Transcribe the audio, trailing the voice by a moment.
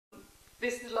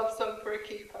This is Love Song for a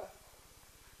Keeper.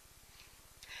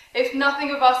 If nothing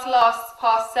of us lasts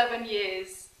past 7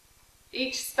 years,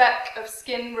 each speck of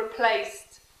skin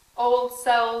replaced, old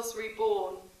cells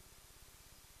reborn,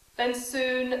 then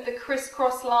soon the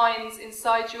crisscross lines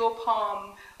inside your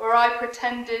palm, where I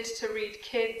pretended to read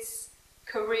kids,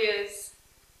 careers,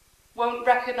 won't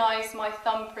recognize my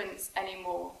thumbprints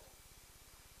anymore.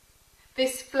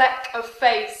 This fleck of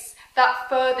face, that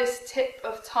furthest tip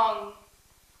of tongue,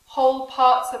 whole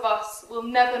parts of us will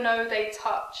never know they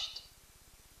touched.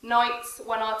 Nights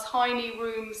when our tiny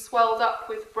room swelled up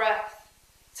with breath,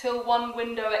 till one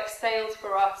window exhaled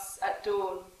for us at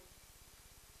dawn.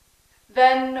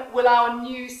 Then will our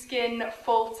new skin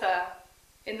falter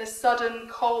in the sudden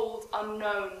cold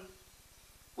unknown?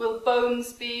 Will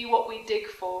bones be what we dig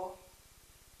for?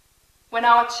 When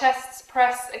our chests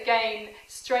press again,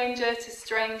 stranger to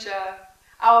stranger,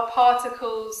 our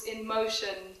particles in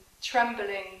motion,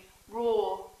 trembling,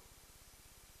 raw,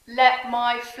 let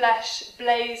my flesh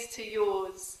blaze to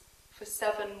yours for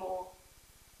 7 more.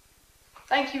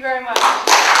 Thank you very much.